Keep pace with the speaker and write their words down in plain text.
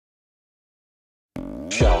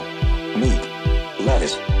shell, meat,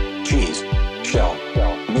 lettuce, cheese, shell,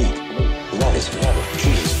 meat, lettuce,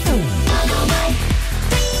 cheese. TacoBot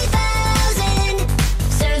 3000,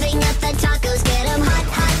 serving up the tacos, get 'em hot,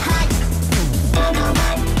 hot, hot.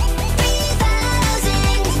 TacoBot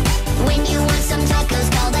 3000, when you want some tacos,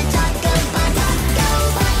 call the TacoBot,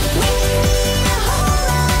 TacoBot. When you need a whole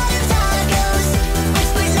lot of tacos,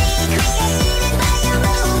 expertly created by a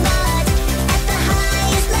robot, at the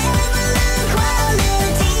highest level of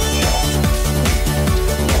quality.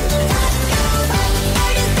 TacoBot,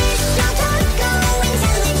 artificial taco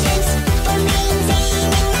intelligence, for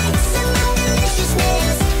maintaining maximum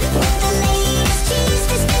deliciousness, with the latest cheese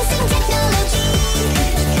dispensing technology.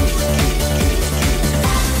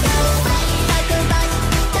 TacoBot,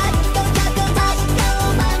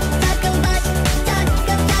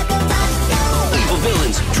 Evil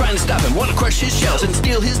villains try and stop him, wanna crush his shells and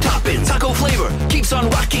steal his toppings. Taco flavor keeps on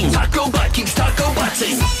rocking. TacoBot keeps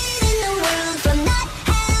TacoBoting. saving the world from not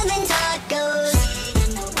having tacos.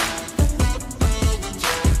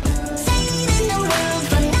 Saving the world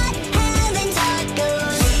from not having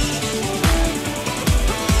tacos.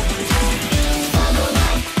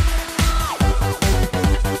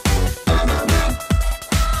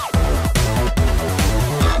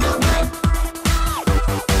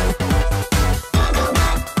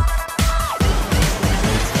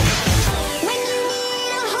 When you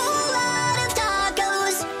need a whole lot of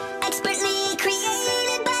tacos, expertly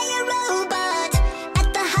created by a robot, at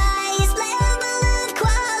the highest level of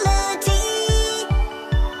quality.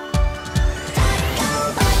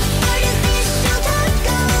 TacoBot, artificial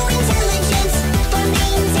taco intelligence, for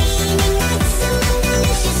maintaining maximum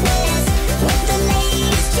deliciousness, with the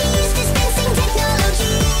latest cheese dispensing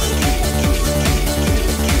technology.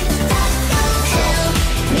 Shell,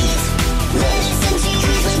 meat, lettuce, and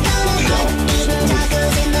cheese, we're gonna hot, eating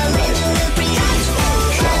tacos in the middle of pre-hot.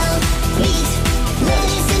 Shell, meat,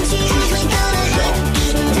 lettuce, and cheese, we're gonna hot,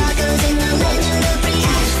 eating tacos in the middle of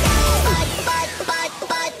pre-hot.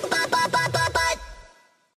 Bot.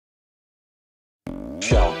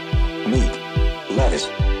 Shell, meat, lettuce,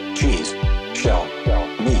 cheese, shell,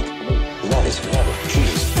 meat, lettuce,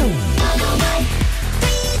 cheese. TacoBot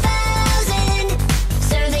 3000,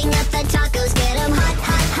 serving up the tacos, get 'em hot,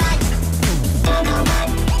 hot, hot. TacoBot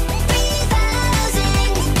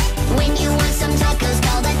 3000, when you want some tacos,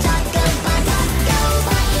 call the TacoBot,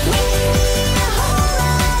 TacoBot. When you need a whole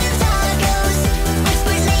lot of tacos,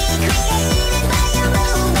 expertly created by a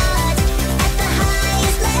robot, at the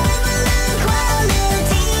highest level of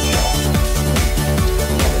quality.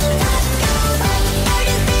 TacoBot,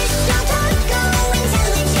 artificial taco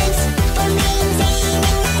intelligence, for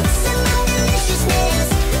maintaining maximum deliciousness,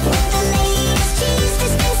 with the latest cheese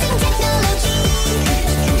dispensing technology.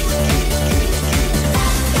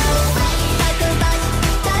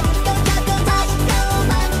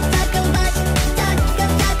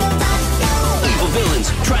 Evil villains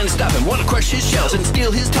try and stop him, wanna crush his shells and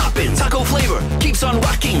steal his toppings. Taco flavor keeps on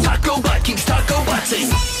rocking. TacoBot keeps TacoBoting.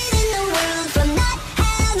 Saving the world from not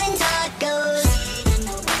having tacos.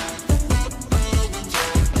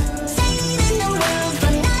 Saving the world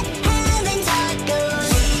from not having tacos.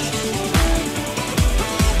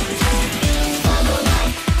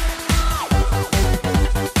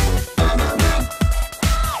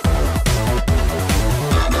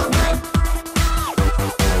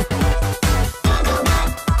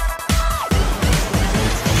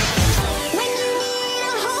 When you need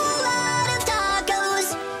a whole lot of tacos,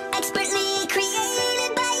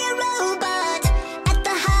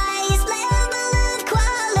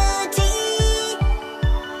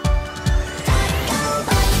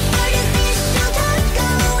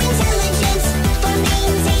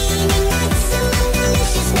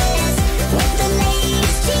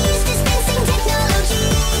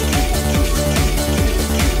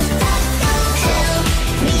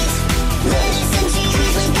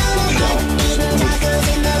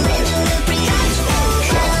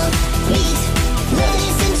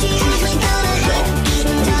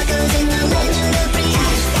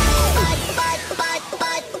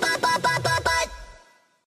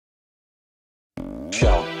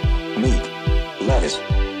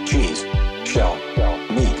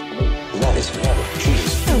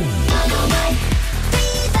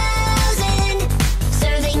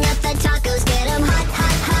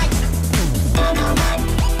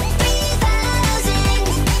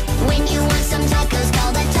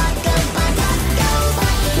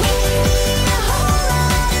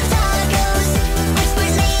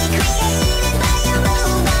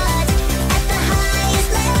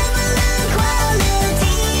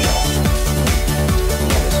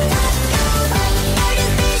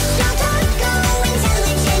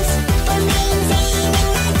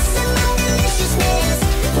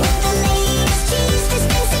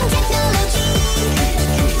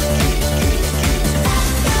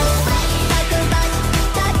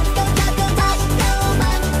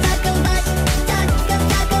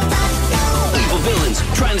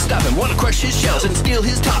 try and stop him. Wanna crush his shells and steal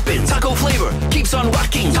his toppings. Taco flavor keeps on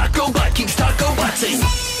rocking. TacoBot keeps TacoBoting.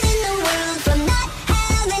 Saving the world from not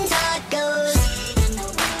having tacos.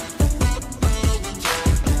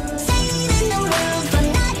 Saving the world from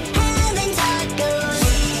not having tacos.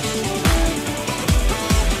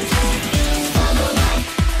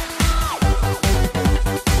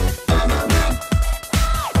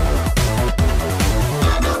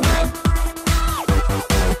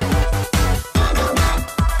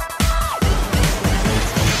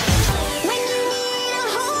 When you need a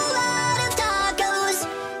whole lot of tacos,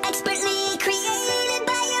 expertly created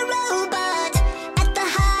by a robot at the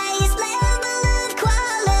highest level of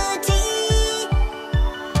quality.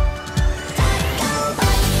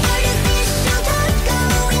 TacoBot, artificial taco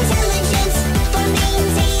intelligence for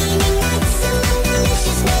maintaining maximum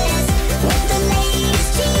deliciousness with the latest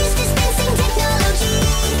cheese dispensing technology.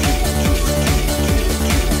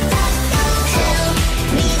 Taco shell,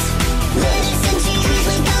 meat, lettuce and cheese.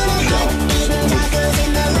 We're gonna love eating tacos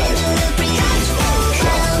in the land of the free. Taco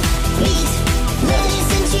shell, meat,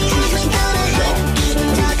 lettuce and cheese. We're gonna love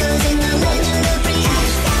eating tacos in the land of the free.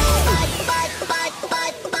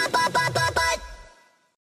 Bot.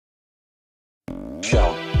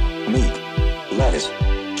 Shell, meat, lettuce,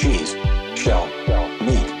 cheese. Shell,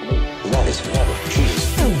 meat, lettuce, cheese.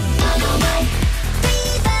 TacoBot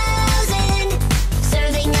 3000,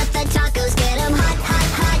 serving up the tacos, get 'em hot, hot,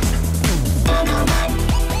 hot. TacoBot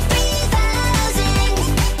 3000,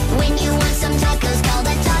 when you want some tacos, call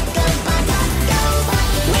that TacoBot. TacoBot,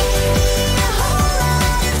 when you need a whole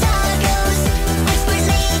lot of tacos,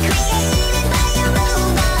 expertly created by a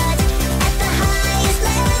robot at the highest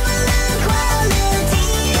level of quality.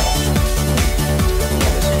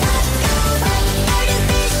 TacoBot,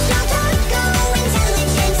 artificial taco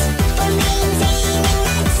intelligence for maintaining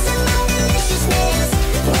maximum deliciousness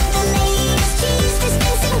with the latest cheese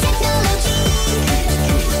dispensing technology.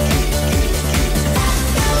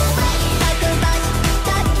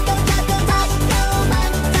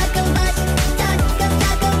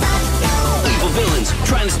 Evil villains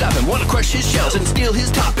try and stop him. Wanna crush his shells and steal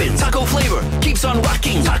his toppings. Taco flavor keeps on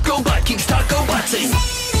rocking. TacoBot keeps TacoBoting.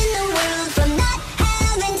 Saving the world from not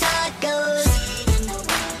having tacos.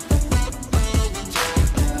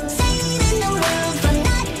 Saving the world from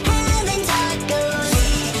not having tacos.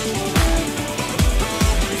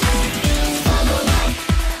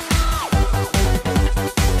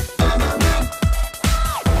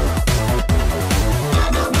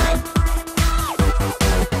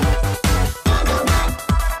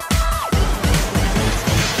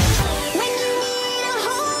 When you need a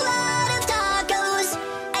whole lot of tacos,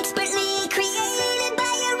 expertly created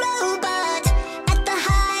by a robot at the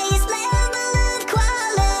highest level of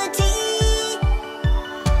quality.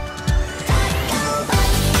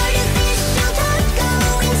 TacoBot, artificial taco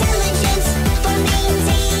intelligence for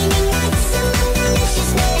maintaining maximum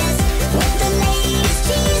deliciousness with the latest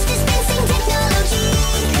cheese dispensing technology.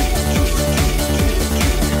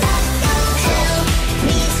 Taco shell,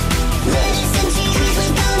 meat, lettuce and cheese.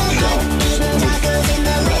 We're gonna love eating tacos in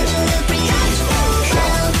the land of the free. Taco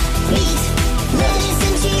shell, meat, lettuce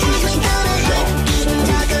and cheese. We're gonna love eating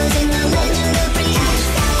tacos in the land of the free.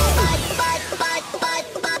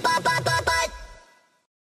 Bot.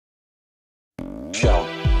 Shell,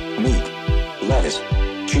 meat, lettuce,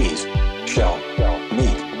 cheese. Shell,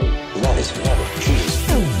 meat, lettuce, cheese.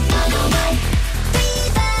 TacoBot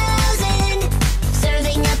 3000,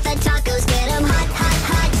 serving up the tacos, get 'em hot, hot,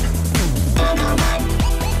 hot. TacoBot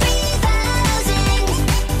 3000,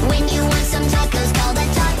 when you want some tacos, call that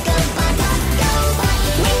TacoBot. TacoBot,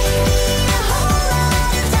 when you need a whole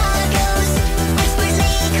lot of tacos,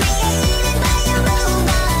 expertly created by a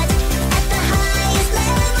robot at the highest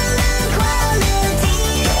level of quality.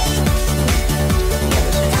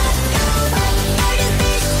 TacoBot,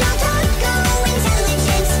 artificial taco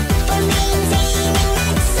intelligence for maintaining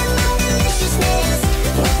maximum deliciousness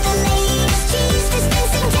with the latest cheese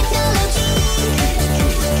dispensing technology.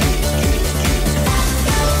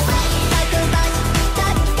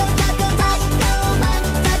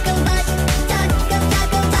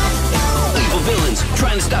 Evil villains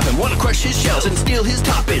try and stop him. Wanna crush his shells and steal his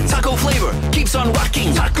toppings. Taco flavor keeps on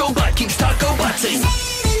rocking. TacoBot keeps TacoBoting.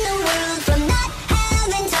 Saving the world from not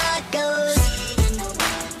having tacos.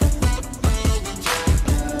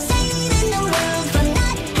 Saving the world from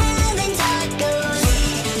not having tacos.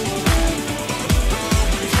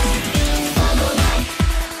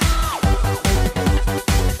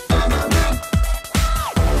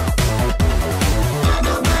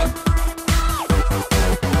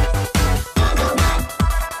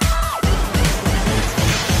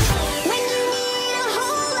 When you need a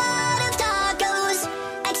whole lot of tacos,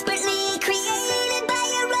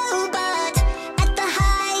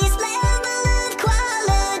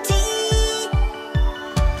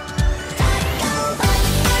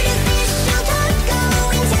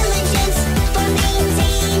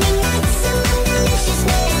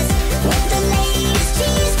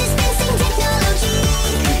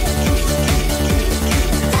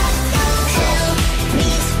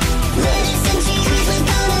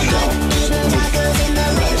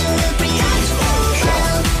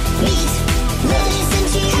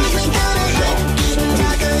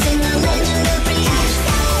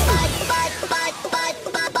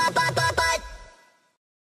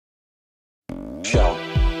 shell,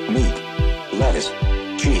 meat, lettuce,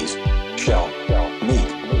 cheese, shell, meat,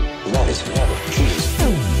 lettuce, cheese.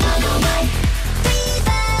 TacoBot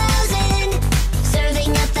 3000,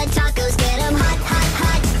 serving up the tacos, get 'em hot, hot,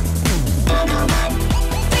 hot. TacoBot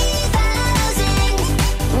 3000,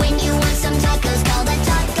 when you want some tacos, call the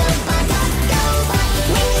TacoBot. TacoBot,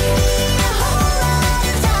 when you need a whole lot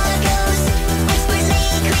of tacos, expertly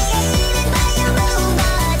created by a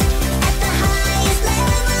robot, at the highest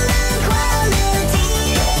level of quality.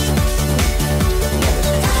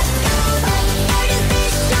 TacoBot,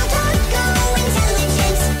 artificial taco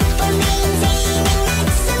intelligence for maintaining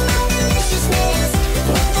maximum deliciousness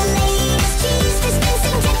with the latest cheese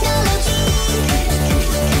dispensing technology.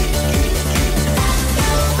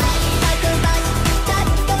 TacoBot,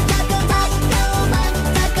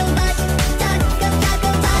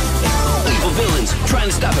 Evil villains try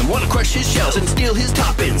and stop him, wanna crush his shells and steal his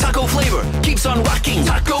toppings. Taco flavor keeps on rocking.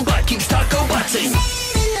 TacoBot keeps TacoBotzing.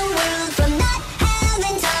 saving the world from not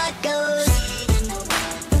having tacos.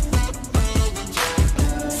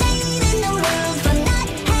 Saving the world from not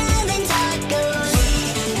having tacos.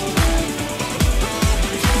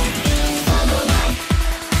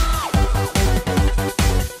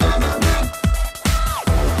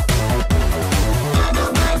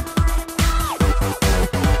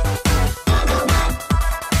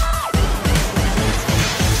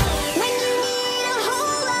 When you need a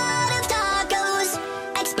whole lot of tacos,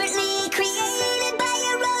 expertly created by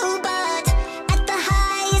a robot, at the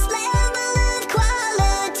highest level of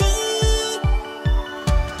quality.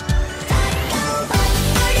 TacoBot,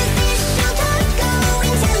 artificial taco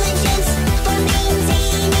intelligence for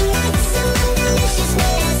maintaining maximum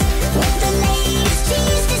deliciousness with the latest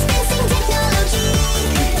cheese dispensing technology.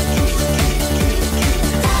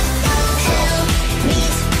 Taco,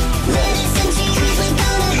 meat, lettuce and cheese, we're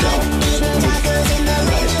gonna get eating tacos in the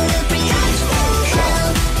land of the free. Taco,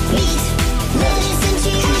 meat, lettuce and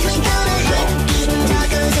cheese, we're gonna get eating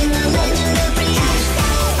tacos in the land of the free.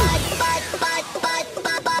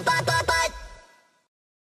 Bot.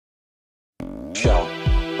 Shell,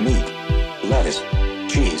 meat, lettuce,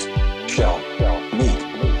 cheese, shell, meat,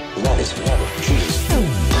 lettuce, cheese.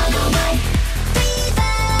 TacoBot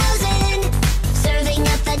 3000, serving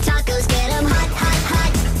up the tacos, get 'em hot, hot,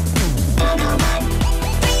 hot. TacoBot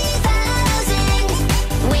 3000,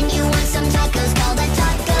 when you want some tacos, call the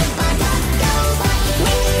TacoBot. TacoBot,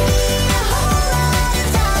 when you need a whole lot of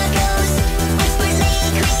tacos, expertly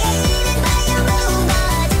created by a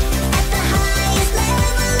robot, at the highest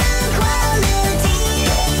level of quality.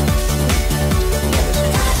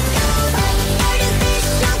 TacoBot,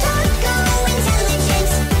 artificial taco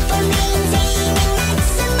intelligence for maintaining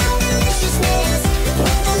maximum deliciousness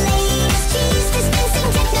with the latest cheese dispensing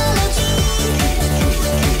technology.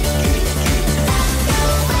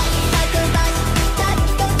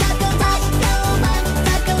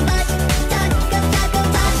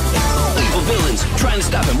 Evil villains try and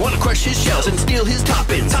stop him, wanna crush his shells and steal his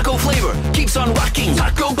toppings. Taco flavor keeps on rocking.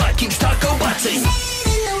 TacoBot keeps TacoBotzing.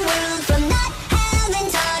 Saving the world from not having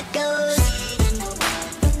tacos.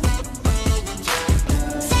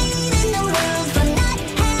 Saving the world from not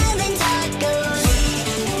having tacos.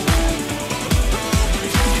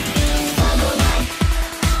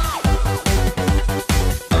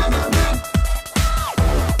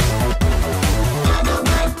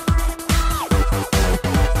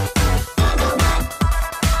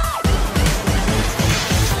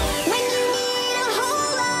 When you need a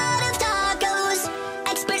whole lot of tacos,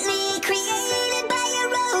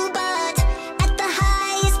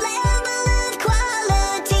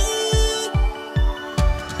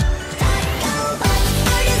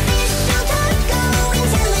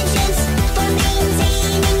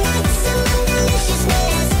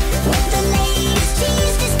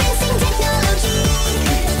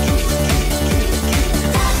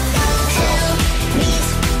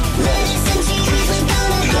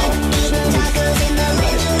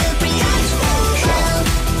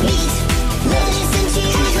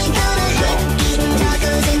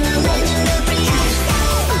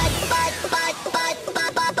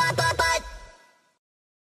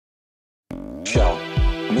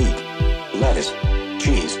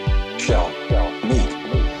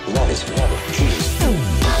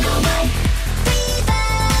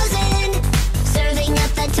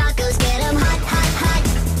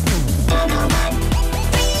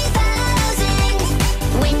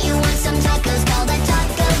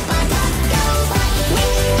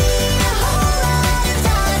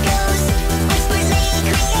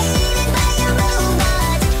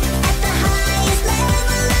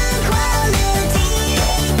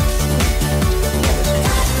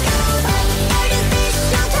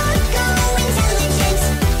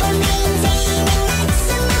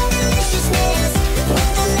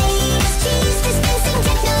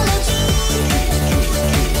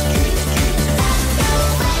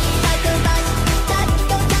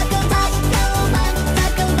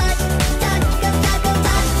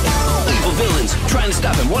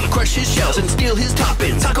 crush his shells and steal his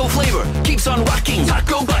toppings. Taco flavor keeps on rocking.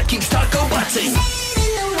 TacoBot keeps TacoBotsing.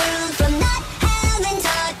 Saving the world from not having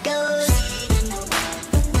tacos.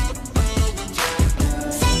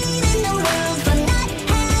 Saving the world from not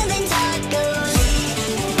having tacos.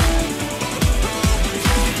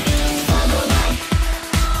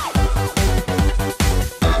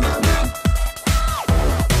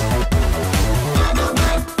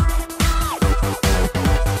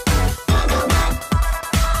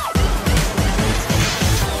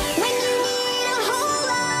 When you need a whole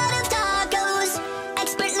lot of tacos,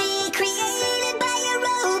 expertly created by a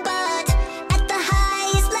robot at the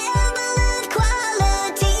highest level of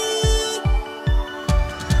quality.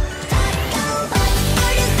 TacoBot,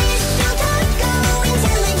 artificial taco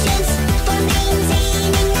intelligence for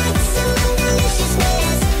maintaining maximum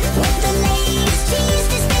deliciousness with the latest cheese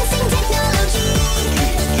dispensing technology.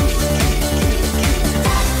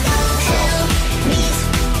 Taco shell, meat,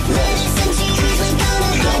 lettuce and cheese. We're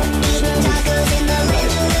gonna get eating tacos in the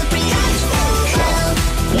land of the free. Taco shell,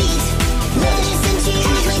 meat, lettuce and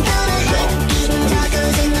cheese. We're gonna get eating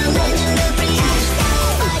tacos in the land of the free.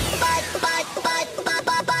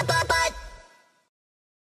 Bot.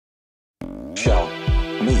 Shell,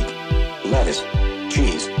 meat, lettuce,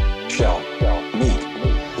 cheese. Shell, meat,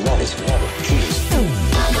 lettuce, cheese.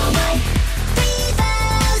 TacoBot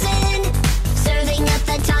 3000, serving up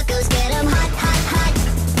the tacos, get 'em hot, hot, hot.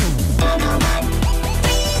 TacoBot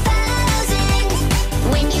 3000,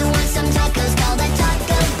 when you want some tacos, call the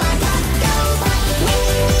TacoBot. TacoBot, when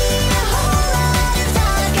you need a whole lot of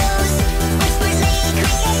tacos, expertly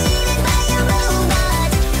created by a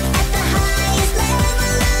robot at the highest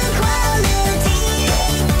level of quality.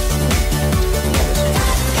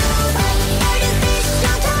 TacoBot,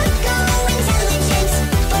 artificial taco intelligence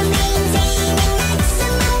for maintaining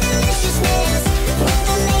maximum deliciousness with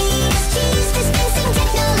the latest cheese dispensing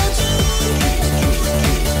technology.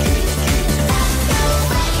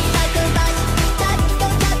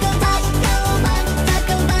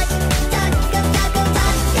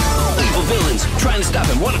 Evil villains try and stop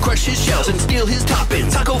him, wanna crush his shells and steal his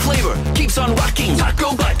toppings. Taco flavor keeps on rocking.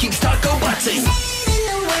 TacoBot keeps TacoBotsing. Saving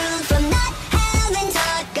the world from not having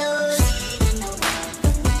tacos.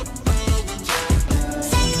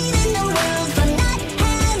 Saving the world from not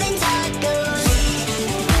having tacos.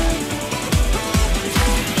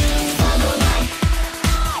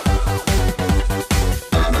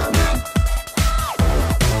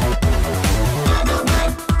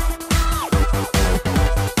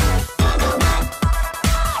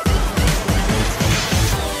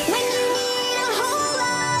 When you need a whole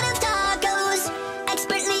lot of tacos,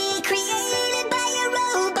 expertly created by a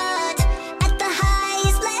robot at the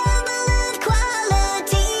highest level of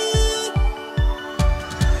quality.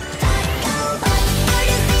 TacoBot,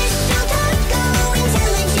 artificial taco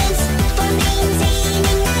intelligence for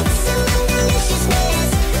maintaining maximum deliciousness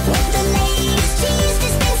with the latest cheese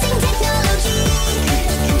dispensing technology.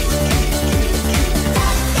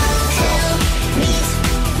 Taco shell, meat,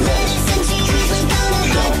 lettuce and cheese. We're gonna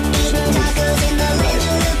get eating tacos in the land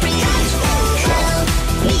of the free. Taco shell,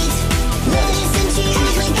 meat, lettuce and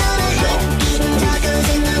cheese. We're gonna get eating tacos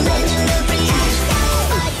in the land of the free.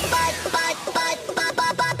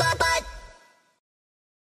 Bot.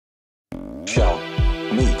 Shell,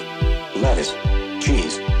 meat, lettuce,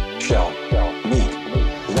 cheese. Shell, meat,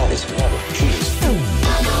 lettuce, cheese.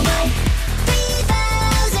 TacoBot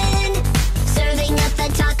 3000, serving up the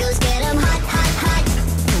tacos, get 'em hot, hot, hot.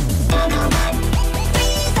 TacoBot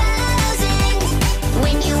 3000,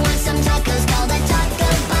 when you want some tacos, call the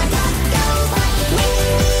TacoBot. TacoBot, when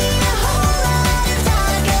you need a whole lot of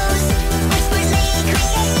tacos, expertly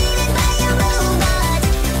created by a robot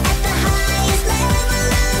at the highest level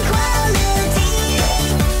of quality.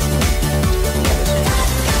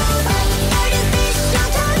 TacoBot, artificial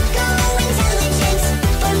taco intelligence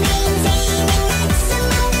for maintaining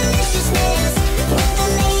maximum deliciousness with the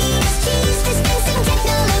latest cheese dispensing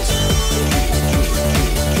technology.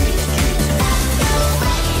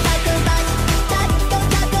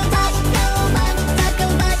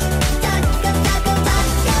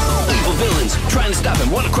 Evil villains try and stop him,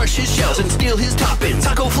 wanna crush his shells and steal his toppings.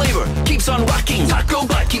 Taco flavor keeps on rocking.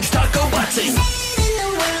 TacoBot keeps TacoBotsing. Saving the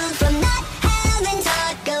world from not having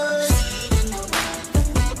tacos.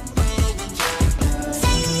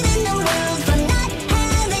 Saving the world from not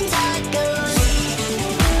having tacos.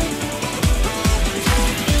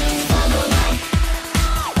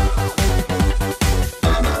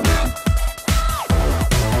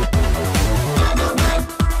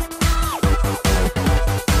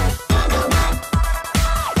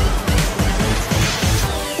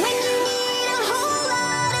 When you need a whole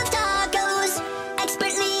lot of tacos,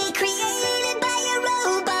 expertly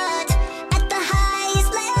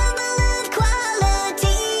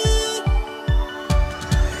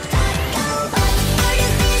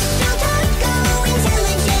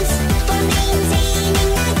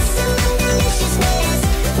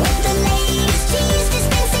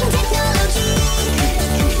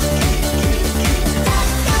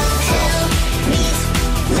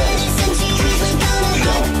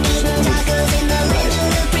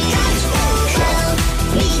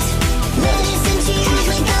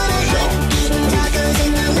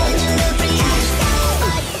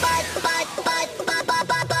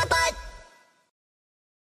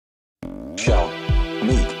shell,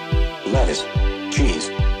 meat, lettuce, cheese,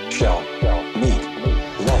 shell, meat,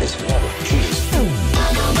 lettuce, cheese.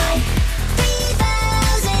 TacoBot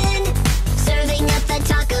 3000, serving up the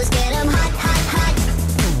tacos, get 'em hot, hot, hot.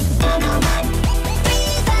 TacoBot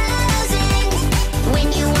 3000, when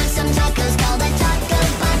you want some tacos, call the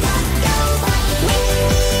TacoBot, TacoBot. When you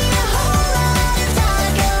need a whole lot of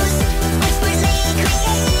tacos, expertly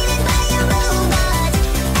created by a robot,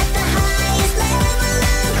 at the highest level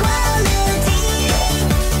of quality.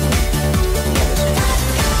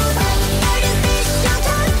 TacoBot, artificial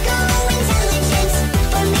taco intelligence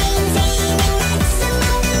for maintaining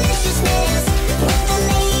maximum deliciousness with the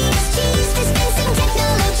latest cheese dispensing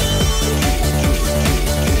technology.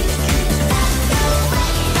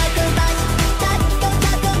 TacoBot,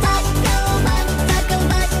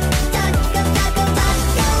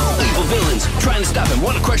 Evil villains try and stop him,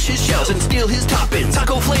 wanna crush his shells and steal his toppings.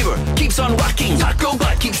 Taco flavor keeps on rocking.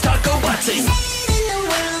 TacoBot keeps TacoBotzing. saving the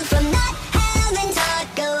world from not having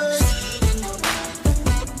tacos.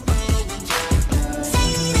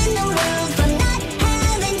 Saving the world from not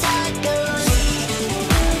having tacos.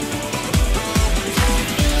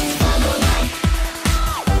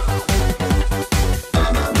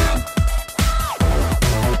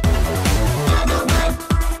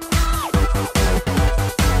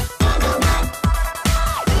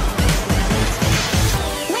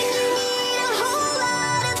 When you need a whole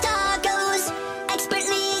lot of tacos,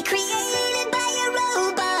 expertly created by a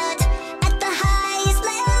robot, at the highest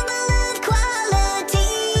level of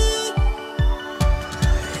quality.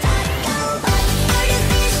 TacoBot,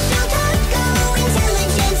 artificial taco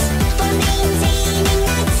intelligence for maintaining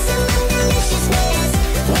maximum deliciousness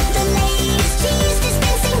with the latest cheese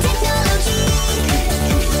dispensing technology.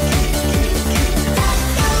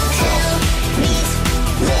 Shell, meat,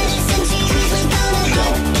 lettuce and cheese, we're gonna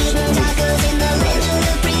get eating tacos in the legend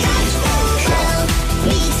of breeze. Shell,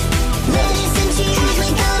 meat, lettuce and cheese,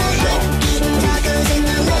 we're gonna get eating tacos in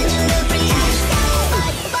the legend of breeze.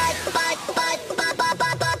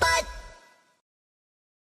 Bot.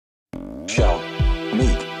 Shell,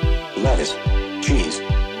 meat, lettuce, cheese,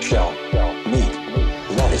 shell, meat,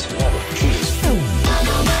 lettuce, cheese.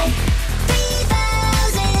 TacoBot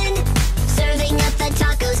 3000, serving up the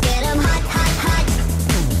tacos, get 'em hot, hot, hot.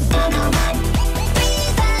 TacoBot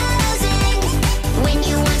 3000, when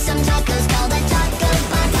you want some tacos, call the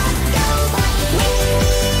TacoBot, TacoBot. When you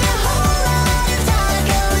need a whole lot of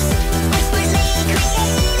tacos, expertly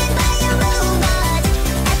created by a robot,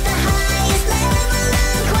 at the highest level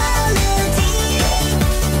of quality.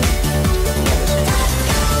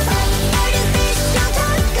 TacoBot, artificial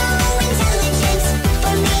taco intelligence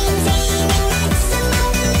for maintaining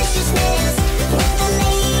maximum deliciousness with the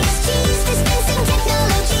latest cheese dispensing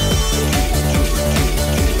technology.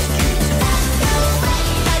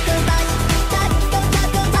 TacoBot.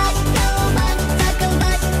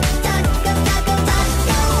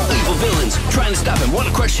 Evil villains try and stop him,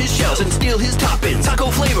 wanna crush his shells and steal his toppings.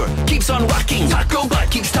 Taco flavor keeps on rocking. TacoBot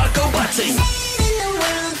keeps TacoBotzing. Saving the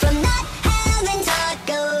world from not having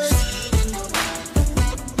tacos.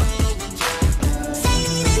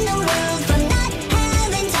 Saving the world from not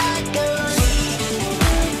having tacos.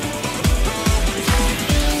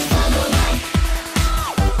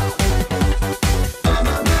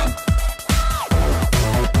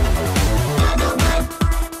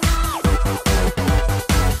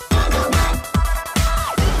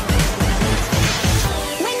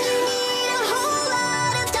 When you need a whole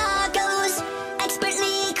lot of tacos,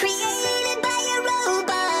 expertly created by a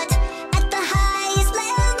robot, at the highest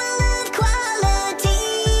level of quality.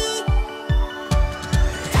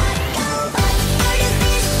 TacoBot,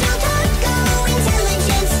 artificial taco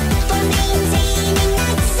intelligence for maintaining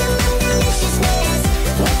maximum deliciousness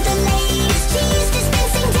with the latest cheese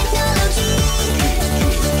dispensing technology.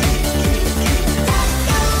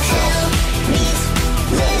 Shell, meat,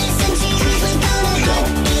 lettuce and cheese, we're gonna get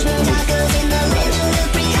eating tacos in the legend of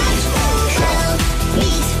breeze. Shell,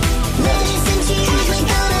 meat, lettuce and cheese, we're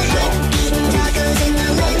gonna get eating tacos in the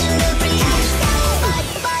legend of breeze.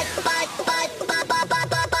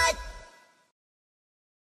 Bot.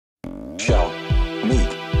 Shell,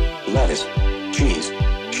 meat, lettuce, cheese,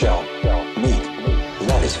 shell, meat,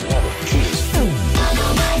 lettuce, cheese.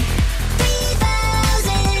 TacoBot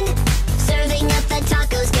 3000, serving up the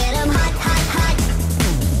tacos, get 'em hot, hot, hot.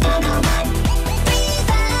 TacoBot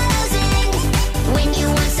 3000, when you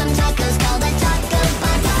want some tacos, call the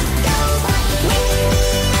TacoBot, TacoBot. When you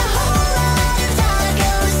need a whole lot of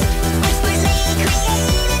tacos, expertly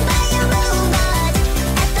created by a robot,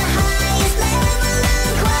 at the highest level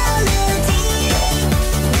of quality.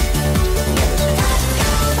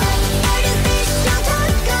 TacoBot, artificial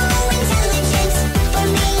taco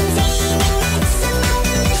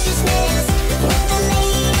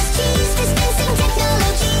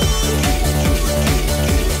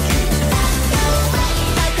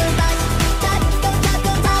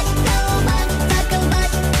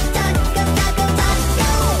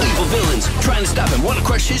try and stop him, wanna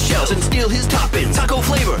crush his shells and steal his toppings. Taco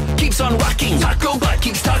flavor keeps on rocking. TacoBot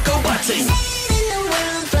keeps TacoBotting. Saving the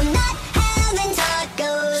world from not having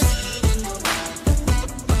tacos.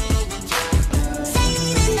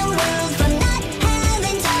 Saving the world from not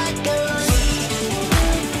having tacos.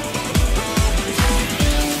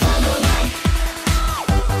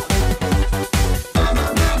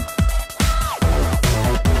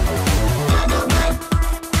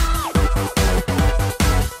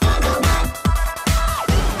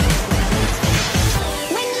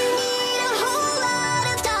 When you need a whole lot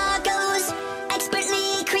of tacos, expertly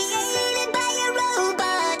created by a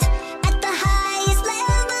robot at the highest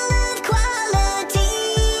level of quality.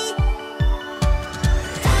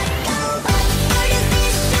 TacoBot,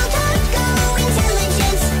 artificial taco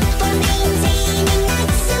intelligence for maintaining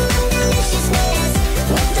maximum deliciousness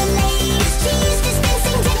with the latest cheese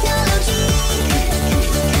dispensing technology.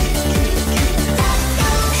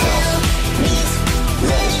 Taco shell, meat,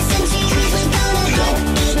 lettuce and cheese. We're gonna get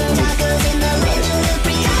eating tacos in the legend of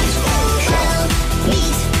free. Taco shell,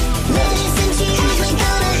 meat, lettuce and cheese. We're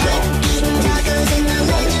gonna get eating tacos in the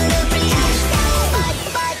legend of free.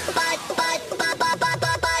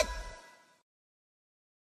 Bot.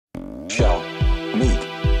 Shell, meat,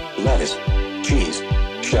 lettuce, cheese.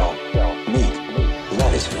 Shell, meat,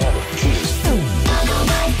 lettuce, cheese.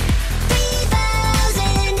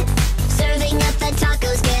 3000 serving up the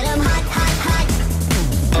tacos, get 'em hot, hot, hot.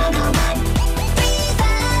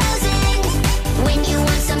 3000 when you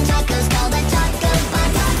want some tacos, call the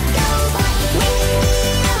TacoBot, TacoBot. When you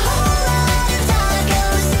need a whole lot of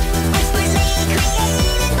tacos, expertly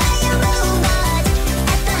created by a robot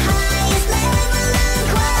at the highest level of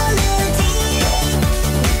quality.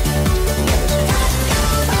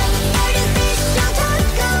 TacoBot, artificial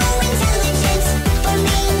taco intelligence for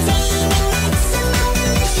maintaining maximum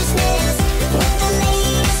deliciousness with the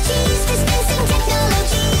latest cheese dispensing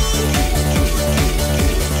technology.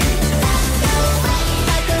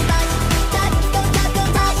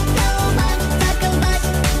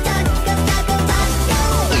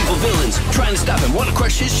 Evil villains try and stop him, wanna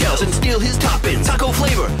crush his shells and steal his toppings. Taco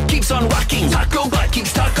flavor keeps on rocking. TacoBot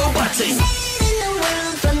keeps TacoBotting. Saving the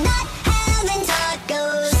world from not having tacos.